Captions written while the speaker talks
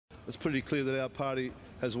it's pretty clear that our party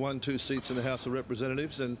has won 2 seats in the House of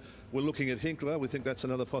Representatives, and we're looking at Hinkler. We think that's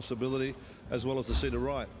another possibility, as well as the seat of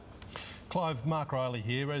Wright. Clive, Mark Riley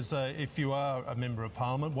here. If you are a Member of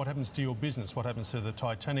Parliament, what happens to your business? What happens to the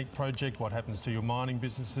Titanic project? What happens to your mining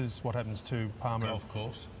businesses? What happens to Palmer? Golf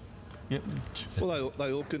course. Yep. Well,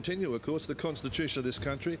 they all continue, of course. The Constitution of this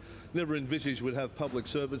country never envisaged we'd have public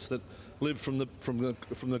servants that live from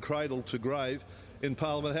the cradle to grave in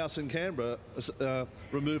Parliament House in Canberra,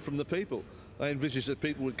 removed from the people. They envisaged that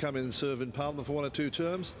people would come in and serve in Parliament for 1 or 2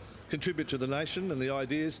 terms, contribute to the nation and the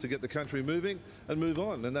ideas to get the country moving and move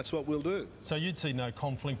on, and that's what we'll do. So you'd see no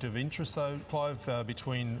conflict of interest, though, Clive,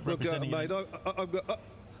 between representing... Look, mate,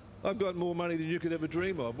 I've got more money than you could ever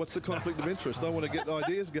dream of. What's the conflict of interest? I want to get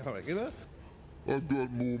ideas going, you know? I've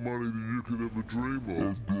got more money than you could ever dream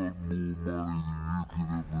of. I've got more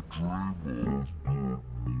money than you could ever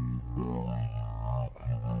dream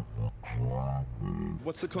of.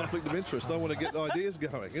 What's the conflict of interest? I want to get ideas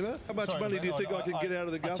going, you know? How much money do you think I can get out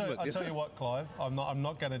of the government? I tell you what, Clive, I'm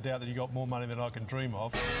not going to doubt that you got more money than I can dream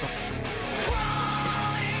of.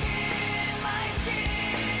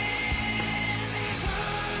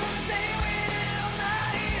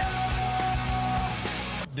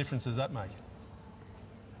 What difference does that make?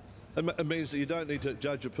 It means that you don't need to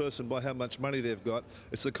judge a person by how much money they've got.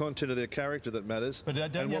 It's the content of their character that matters. But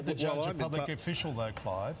don't you have to judge a public official, though,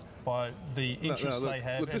 Clive, by the interests they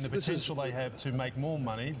have and the potential they have to make more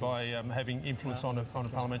money by having influence on a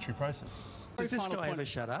parliamentary process? Does this guy ever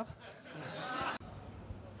shut up?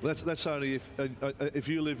 That's only if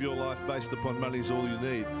you live your life based upon money's all you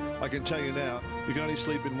need. I can tell you now, you can only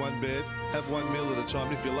sleep in one bed, have one meal at a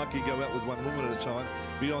time. If you're lucky, go out with one woman at a time.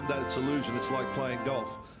 Beyond that, it's illusion. It's like playing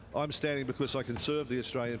golf. I'm standing because I can serve the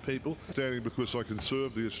Australian people. Standing because I can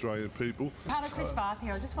serve the Australian people. Hello, Chris Barth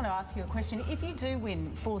here. I just want to ask you a question. If you do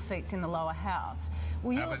win 4 seats in the lower house,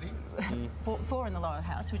 will you... How many? 4 in the lower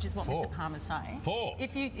house, which is what 4. Mr Palmer's saying. 4?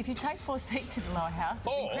 If you take 4 seats in the lower house,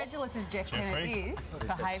 4? as incredulous as Jeff Kennett is,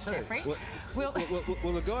 behave, Jeffrey. Well,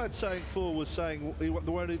 the guy at saying 4 was saying they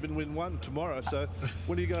won't even win 1 tomorrow, so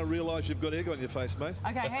when are you going to realise you've got egg on your face, mate?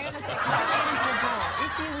 OK, hang on a second. Before we get into the ball,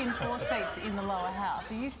 if you win 4 seats in the lower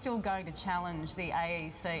house, are you still going to challenge the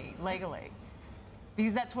AEC legally?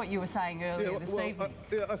 Because that's what you were saying earlier this evening.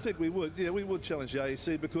 Yeah, I think we would. Yeah, we would challenge the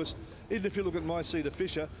AEC because even if you look at my seat of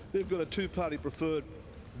Fisher, they've got a 2-party preferred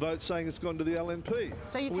vote saying it's gone to the LNP.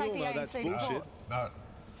 So you take the AEC to court? No.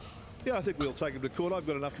 Yeah, I think we'll take them to court. I've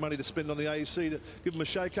got enough money to spend on the AEC to give them a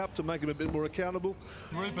shake-up, to make them a bit more accountable.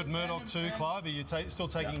 Rupert Murdoch too, Clive. Are you still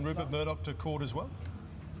taking Rupert Murdoch to court as well?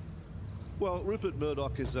 Well, Rupert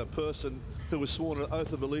Murdoch is a person who was sworn an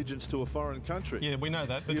oath of allegiance to a foreign country. Yeah, we know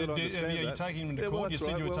that. But you're taking him to court. Well, you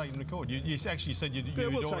said you were taking him to court. You actually said you'd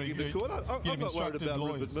already... Take him to court. I'm not worried about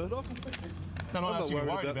Rupert Murdoch. No, I'm not asking you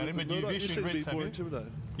worried about him, but you've issued writs, have you?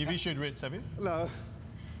 You've issued writs, have you? No.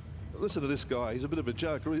 Listen to this guy. He's a bit of a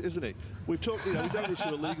joke, isn't he? We've talked, we don't issue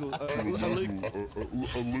illegal...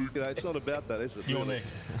 it's not about that, is it? You're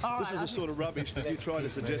next. This is the sort of rubbish that you try to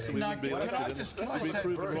suggest that we wouldn't be elected, and it's been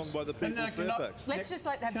proven wrong by the people of Fairfax. Let's just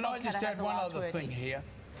let that... Can I just add one other thing here?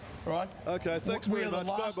 Right? OK, thanks very much. We're the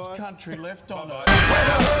last country left on...